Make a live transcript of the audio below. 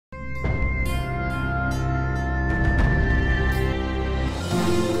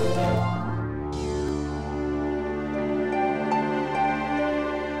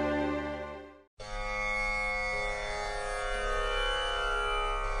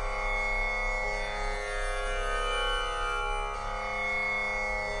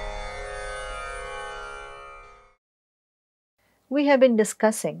we have been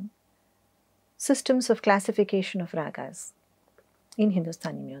discussing systems of classification of ragas in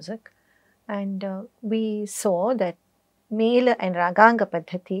Hindustani music, and we saw that Mela and Raganga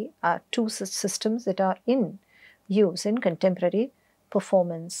Paddhati are two systems that are in use in contemporary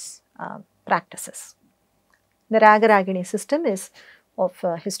performance practices. The Raga Ragini system is of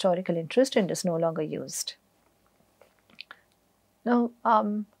historical interest and is no longer used. Now,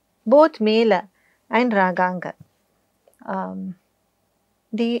 both Mela and Raganga,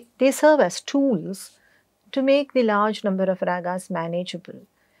 they serve as tools to make the large number of ragas manageable,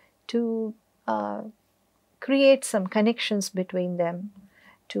 to create some connections between them,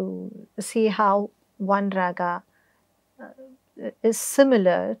 to see how one raga is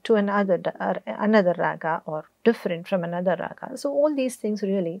similar to another raga or different from another raga. So all these things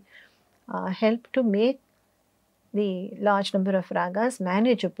really help to make the large number of ragas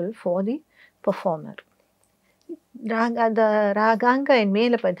manageable for the performer. The Raganga and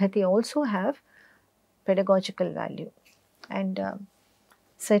Mela Paddhati also have pedagogical value, and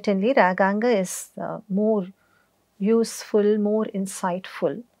certainly Raganga is more useful, more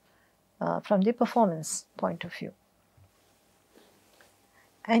insightful from the performance point of view.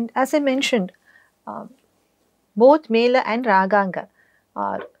 And as I mentioned, both Mela and Raganga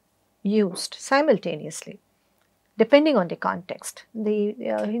are used simultaneously depending on the context. The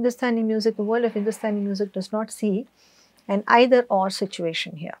Hindustani music, the world of Hindustani music does not see an either or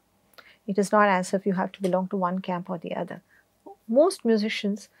situation here. It is not as if you have to belong to one camp or the other. Most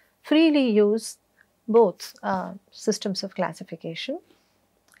musicians freely use both systems of classification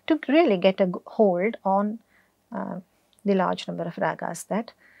to really get a hold on the large number of ragas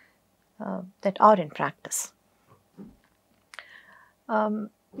that are in practice.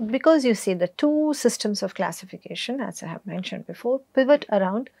 Because you see, the two systems of classification, as I have mentioned before, pivot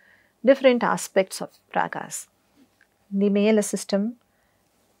around different aspects of ragas. The Mela system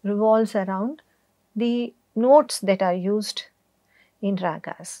revolves around the notes that are used in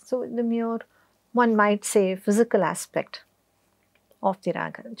ragas. So, the mere, one might say, physical aspect of the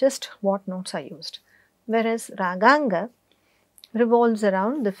raga, just what notes are used. Whereas Raganga revolves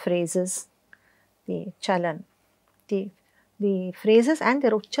around the phrases, the chalan, the phrases and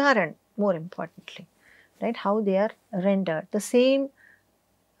their ucharan, more importantly, right? How they are rendered. The same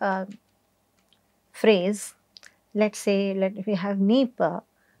phrase, let's say, if we have Nipa,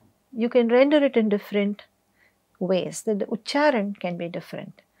 you can render it in different ways. The ucharan can be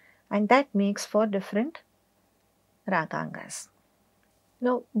different, and that makes for different ragangas.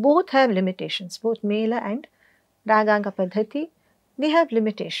 Now, both have limitations, both Mela and Raganga Paddhati, they have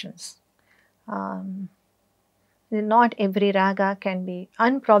limitations. Not every raga can be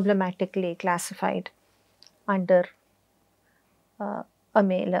unproblematically classified under a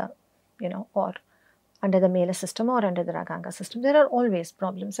Mela, or under the Mela system or under the Raganga system. There are always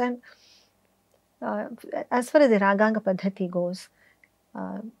problems, and as far as the Raganga Paddhati goes,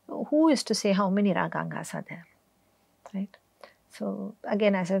 who is to say how many Ragangas are there, right? So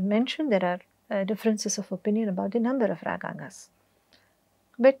again, as I've mentioned, there are differences of opinion about the number of Ragangas.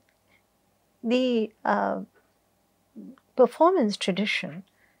 But the performance tradition,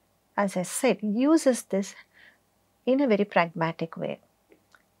 as I said, uses this in a very pragmatic way.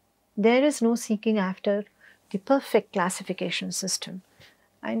 There is no seeking after the perfect classification system,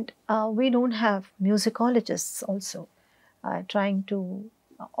 and we don't have musicologists also trying to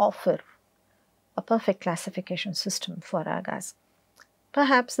offer a perfect classification system for ragas.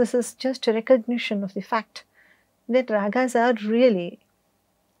 Perhaps this is just a recognition of the fact that ragas are really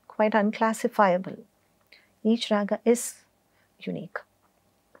quite unclassifiable. Each raga is unique,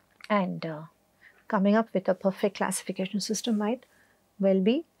 and coming up with a perfect classification system might well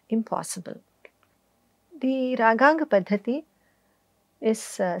be impossible. The Raganga Paddhati is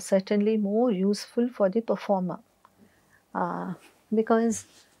certainly more useful for the performer because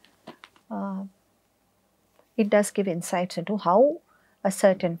it does give insights into how a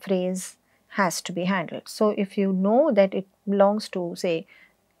certain phrase has to be handled. So, if you know that it belongs to, say,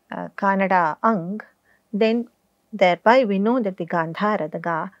 Kannada Ang, then thereby we know that the Gandhara, the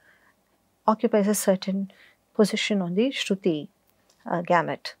Ga, occupies a certain position on the Shruti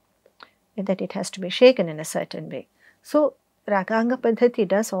gamut, that it has to be shaken in a certain way. So, Raganga Paddhati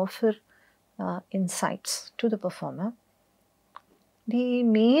does offer insights to the performer. The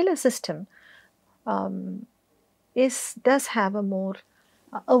Mela system does have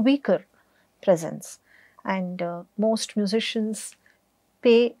a weaker presence, and most musicians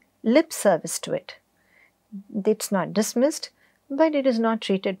pay lip service to it. It's not dismissed, but it is not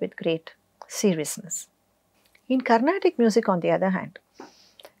treated with great seriousness. In Carnatic music, on the other hand,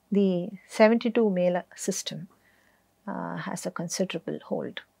 the 72 Mela system has a considerable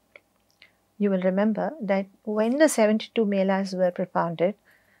hold. You will remember that when the 72 melas were propounded,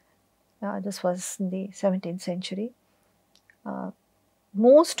 this was in the 17th century,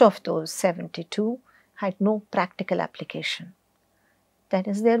 most of those 72 had no practical application. That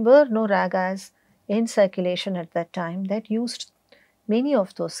is, there were no ragas in circulation at that time that used many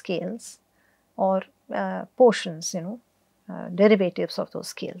of those scales or portions, derivatives of those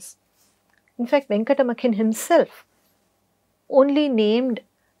scales. In fact, Venkatamakin himself only named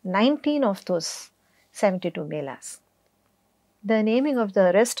 19 of those 72 melas. The naming of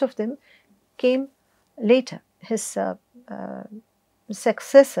the rest of them came later. His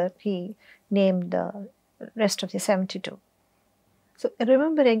successor, he named the rest of the 72. So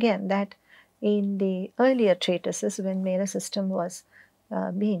remember again that in the earlier treatises, when mela system was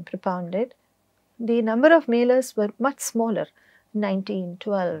being propounded, the number of melas were much smaller, 19,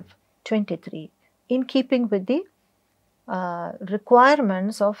 12, 23, in keeping with the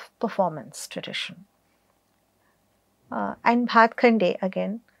requirements of performance tradition. And Bhatkhande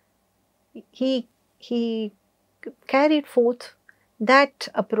again, he carried forth that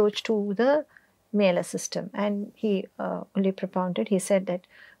approach to the mela system, and he only propounded, he said that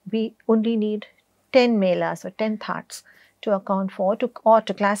we only need 10 melas or 10 thats to account for or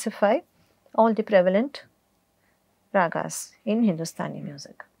to classify all the prevalent ragas in Hindustani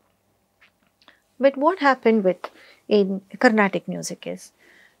music. But what happened in Carnatic music is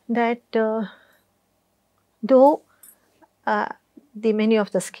that though many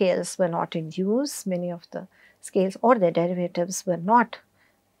of the scales were not in use, many of the scales or their derivatives were not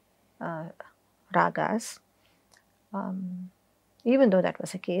ragas, even though that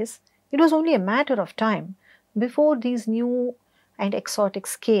was the case, it was only a matter of time before these new and exotic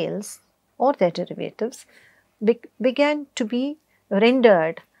scales or their derivatives began to be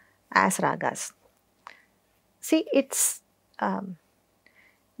rendered as ragas. See, it's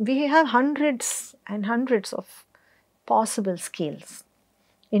we have hundreds and hundreds of possible scales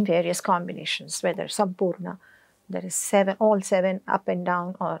in various combinations, whether Sampurna, there is 7, all 7 up and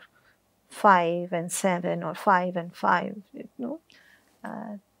down, or 5 and 7, or 5 and 5,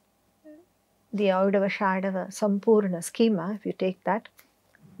 the Audava Shadava Sampurna schema, if you take that,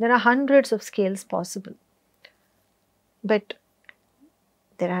 there are hundreds of scales possible. But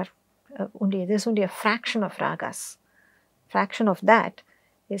there's only a fraction of ragas. Fraction of that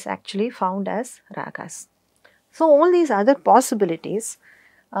is actually found as ragas. So all these other possibilities,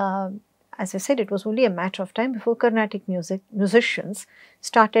 as I said, it was only a matter of time before Carnatic musicians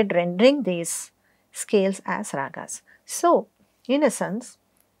started rendering these scales as ragas. So, in a sense,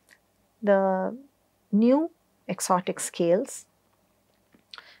 the new exotic scales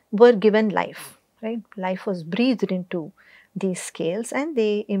were given life, right? Life was breathed into these scales and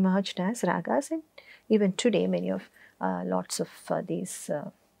they emerged as ragas, and even today lots of these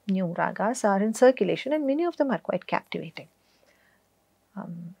new ragas are in circulation, and many of them are quite captivating.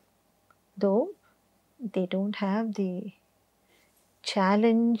 Though they don't have the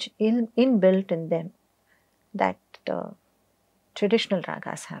challenge inbuilt in them that traditional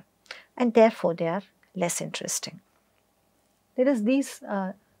ragas have, and therefore they are less interesting. There is these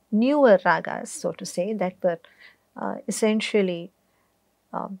newer ragas, so to say, that were essentially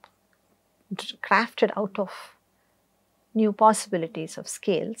crafted out of new possibilities of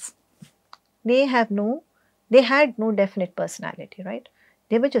scales. They had no definite personality, right?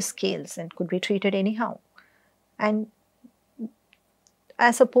 They were just scales and could be treated anyhow. And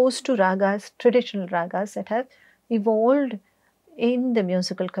as opposed to ragas, traditional ragas that have evolved in the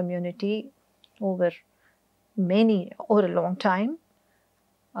musical community over a long time,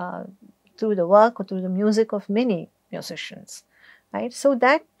 through the work or through the music of many musicians, right? So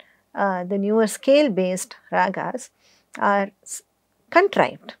that the newer scale-based ragas are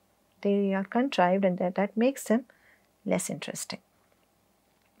contrived. They are contrived, and that makes them less interesting.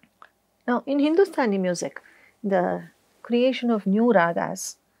 Now, in Hindustani music, the creation of new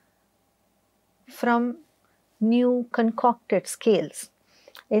ragas from new concocted scales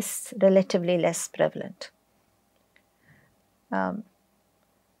is relatively less prevalent.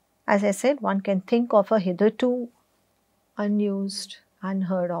 As I said, one can think of a hitherto unused,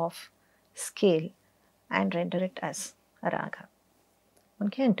 unheard of scale and render it as a raga. One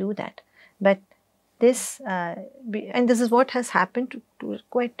can do that, but this is what has happened to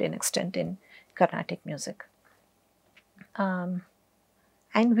quite an extent in Carnatic music. And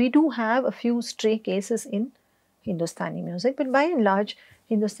we do have a few stray cases in Hindustani music, but by and large,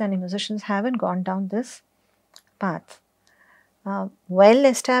 Hindustani musicians haven't gone down this path.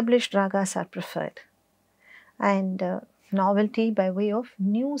 Well-established ragas are preferred, and novelty by way of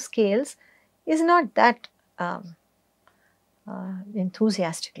new scales is not that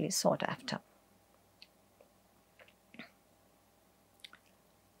enthusiastically sought after.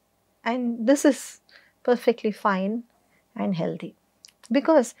 And this is perfectly fine and healthy,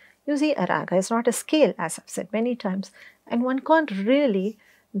 because you see, a raga is not a scale, as I've said many times, and one can't really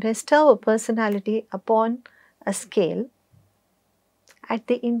bestow a personality upon a scale at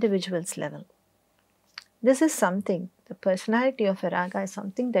the individual's level. This is something, the personality of a raga is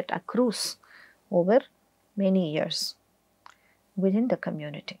something that accrues over many years within the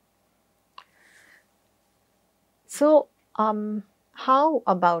community. So, how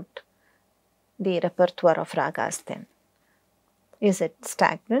about the repertoire of ragas then? Is it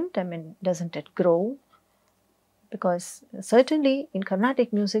stagnant? I mean, doesn't it grow? Because certainly in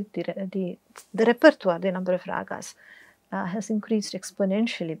Carnatic music, the repertoire, the number of ragas has increased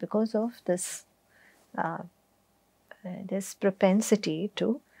exponentially because of this this propensity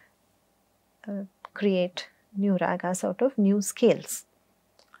to create new ragas out of new scales.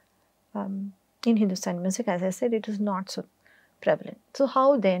 In Hindustani music, as I said, it is not so prevalent. So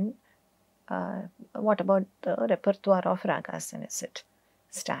how then, what about the repertoire of ragas, and is it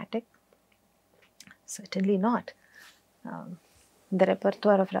static? Certainly not. The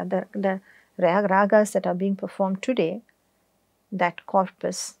repertoire of the ragas that are being performed today, that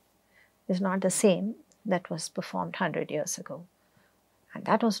corpus is not the same that was performed 100 years ago. And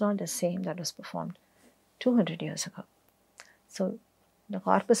that was not the same that was performed 200 years ago. So the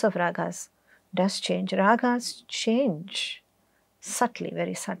corpus of ragas does change. Ragas change subtly,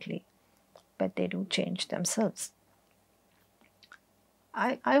 very subtly, but they do change themselves.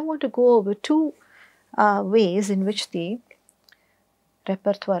 I want to go over two ways in which the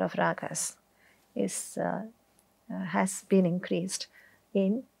repertoire of ragas is has been increased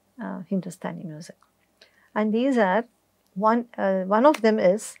in Hindustani music, and these are one of them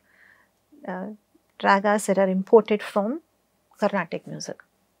is ragas that are imported from Carnatic music.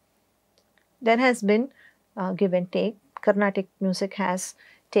 There has been give and take. Carnatic music has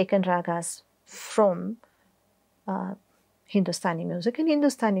taken ragas from Hindustani music, and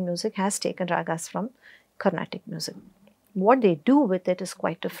Hindustani music has taken ragas from Carnatic music. What they do with it is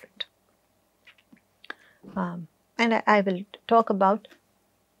quite different. And I will talk about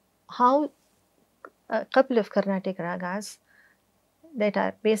how a couple of Carnatic ragas that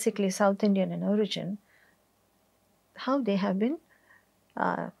are basically South Indian in origin, how they have been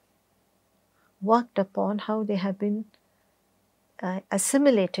worked upon, how they have been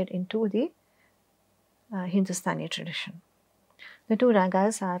assimilated into the Hindustani tradition. The two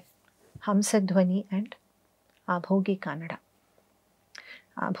ragas are Hamsadhwani and Abhogi Kannada.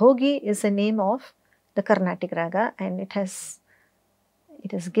 Abhogi is the name of the Carnatic raga, and it is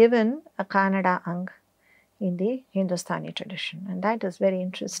given a Kannada ang in the Hindustani tradition, and that is very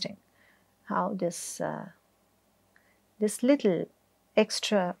interesting. How this this little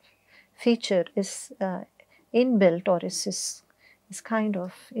extra feature is inbuilt, or is kind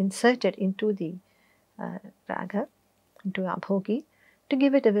of inserted into the raga, into Abhogi, to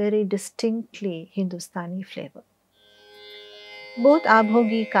give it a very distinctly Hindustani flavor. Both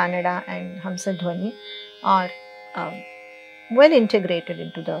Abhogi Kannada and Hamsadhwani are well integrated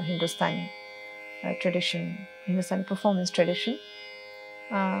into the Hindustani tradition, Hindustani performance tradition,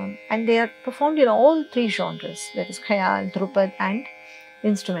 and they are performed in all three genres, that is Khayal, Drupad and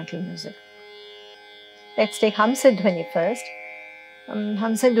instrumental music. Let's take Hamsadhwani first.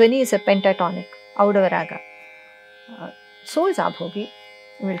 Hamsadhwani is a pentatonic Audava raga. So is Abhogi.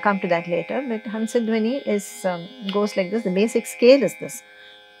 We'll come to that later, but Hamsadhwani is goes like this. The basic scale is this.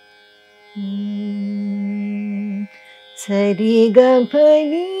 Sari ga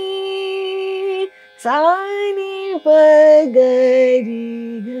pani sani pa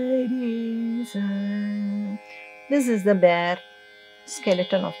gari gari sa. This is the bare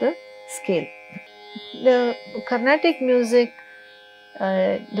skeleton of the scale. The Carnatic music,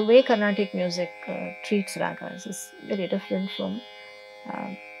 the way Carnatic music treats ragas is very different from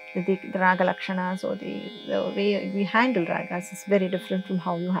the raga lakshanas, or the way we handle ragas is very different from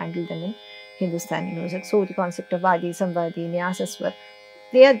how you handle them in Hindustani music. So the concept of Vadi, Samvadi, Nyasaswar,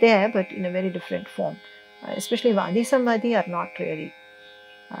 they are there, but in a very different form. Especially Vadi, Samvadi are not really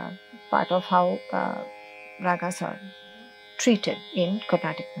part of how ragas are treated in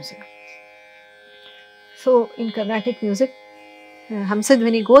Carnatic music. So in Carnatic music,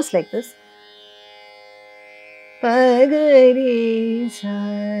 Hamsadhwani goes like this. Pagari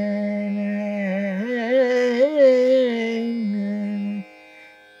sana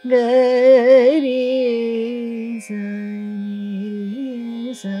gari sani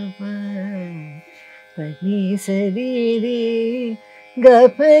sapa pani sariri ga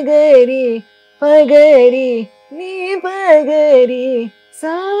pagari ni pa ga re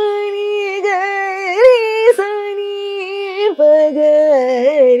sa ni ga re sa ni pa ga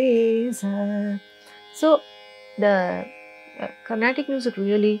re sa. So the Carnatic music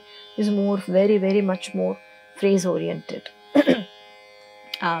really is very much more phrase oriented.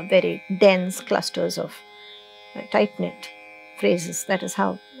 Very dense clusters of tight knit phrases. That is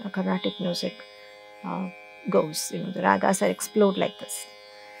how Carnatic music goes. The ragas are explode like this.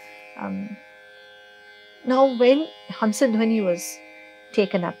 Now, when Hamsadhwani was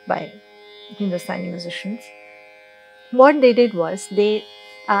taken up by Hindustani musicians, what they did was they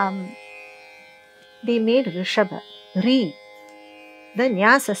made Rishabha, Re, the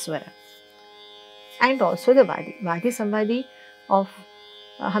Nyasa Swara, and also the Vadi. Vadi Samvadi of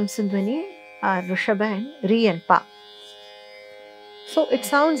Hamsadhwani are Rishabha and Re and Pa. So it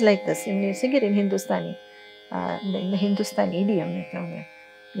sounds like this. When you sing it in Hindustani, in the Hindustani idiom,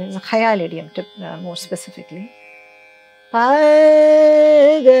 there is a Khayal idiom more specifically. Pa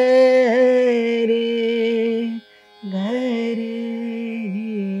ga re ga re ni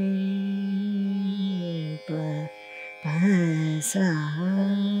pa pa sa.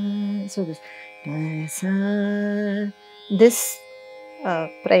 So this pa sa, this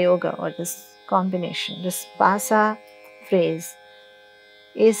prayoga or this combination, this pasa phrase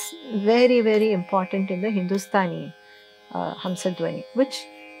is very important in the Hindustani Hamsadhwani, which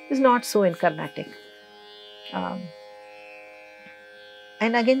is not so in Carnatic.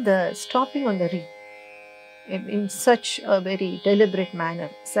 And again, the stopping on the re in such a very deliberate manner.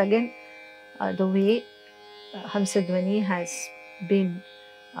 So again, the way Hamsadhwani has been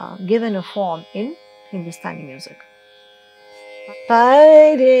given a form in Hindustani music. Pa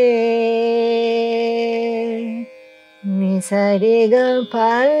re ni sa re ga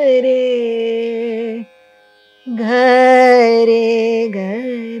pa re ga re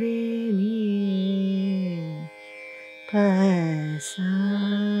ni pa sa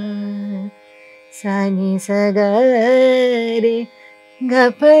ni sa ga re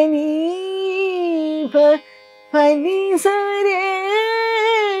ga pa ni sa re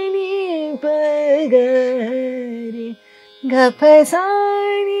ni pa ga re ga pa sa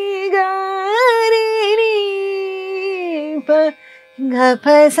ni ga re ni pa ga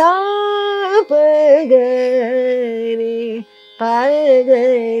pa sa pa ga re pa ga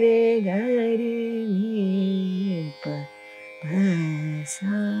re ni pa pa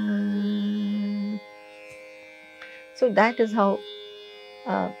sa. So that is how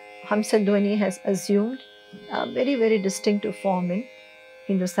Hamsadhwani has assumed a very distinctive form in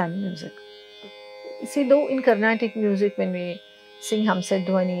Hindustani music. See, though in Carnatic music, when we sing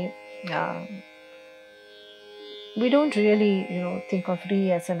Hamsadhwani, we don't really, think of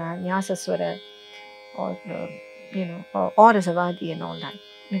Re as an Nyasa Swara or, or as a Vadi and all that.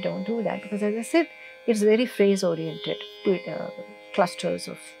 We don't do that because, as I said, it's very phrase oriented, clusters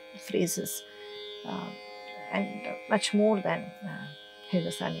of phrases, and much more than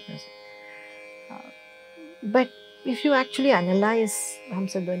Hindustani music. But if you actually analyze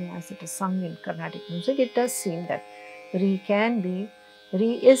Hamsadhwani as it is sung in Carnatic music, it does seem that Re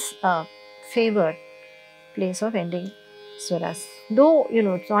is a favored place of ending swaras. Though,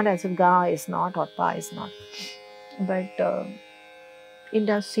 it's not as if Ga is not or Pa is not. But it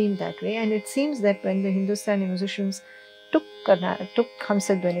does seem that way. And it seems that when the Hindustani musicians took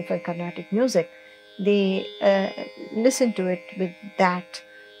Hamsadhwani for Carnatic music, they listened to it with that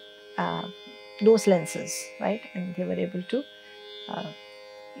those lenses, right? And they were able to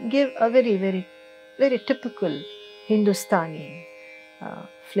give a very typical Hindustani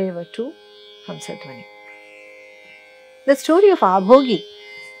flavor to Hamsadhwani. The story of Abhogi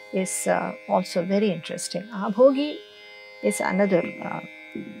is also very interesting. Abhogi is another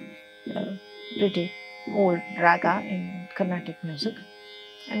pretty old raga in Carnatic music,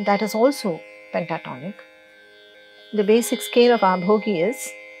 and that is also pentatonic. The basic scale of Abhogi is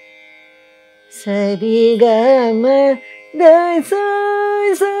sa ri ga ma da sa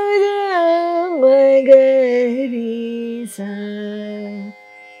ga ma ga ri sa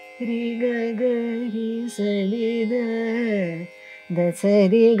ri ga ri sa ri da sa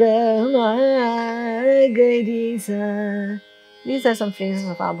ri ga ma ga ri sa. These are some phrases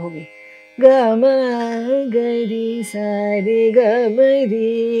of Abhogi. Ga ma ga ri sa ri ga ma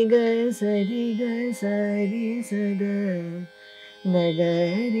ri ga sa ri sa da na ga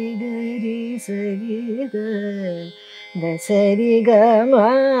ri sa ri da sa ri ga ma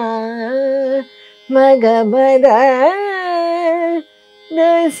ga ma da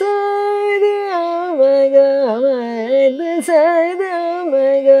sa da ma ga ma da sa da ma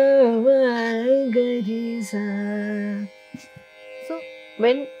ga ma ga ri sa. So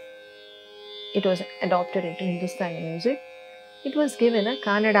when it was adopted into Hindustani music, it was given a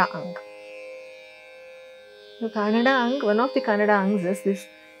Kannada ang. The Kannada ang, one of the Kannada angs is this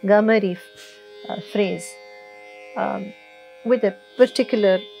Gamari phrase with a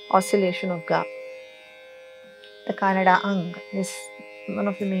particular oscillation of ga. The Kannada ang is one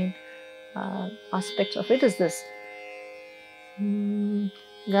of the main aspects of it is this.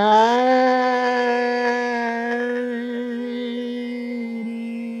 Ga.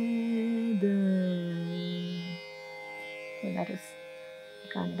 So that is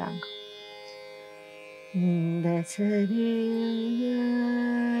Kannada ang. Dasari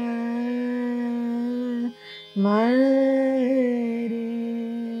ga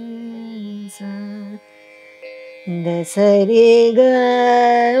re sa de ra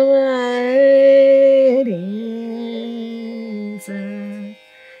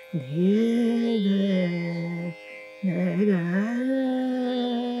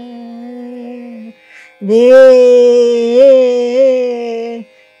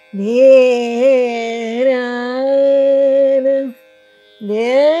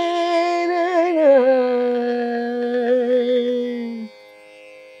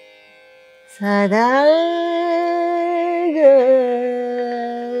sada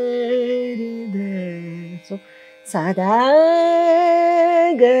so sada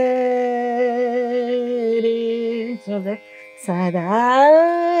so that sada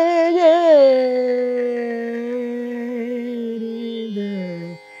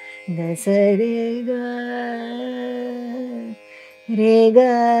dasare ga re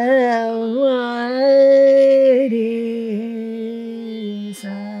ga re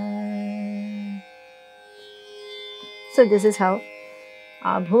sa. So this is how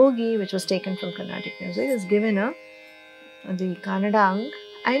Bhogi, which was taken from Carnatic music, is given the Kannada ang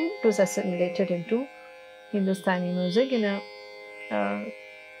and it was assimilated into Hindustani music in a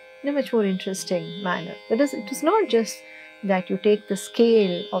much more interesting manner. That is, it is not just that you take the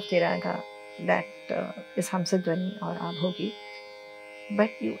scale of the raga that is Hamsadhvani or Abhogi, but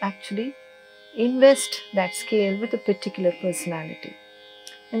you actually invest that scale with a particular personality.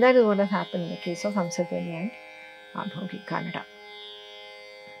 And that is what has happened in the case of Hamsadhvani and Abhogi Kannada.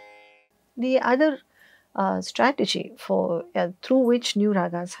 The other strategy for through which new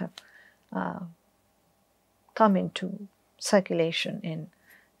ragas have come into circulation in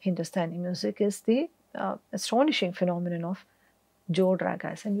Hindustani music is the astonishing phenomenon of Jod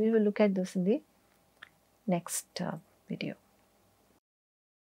ragas, and we will look at this in the next video.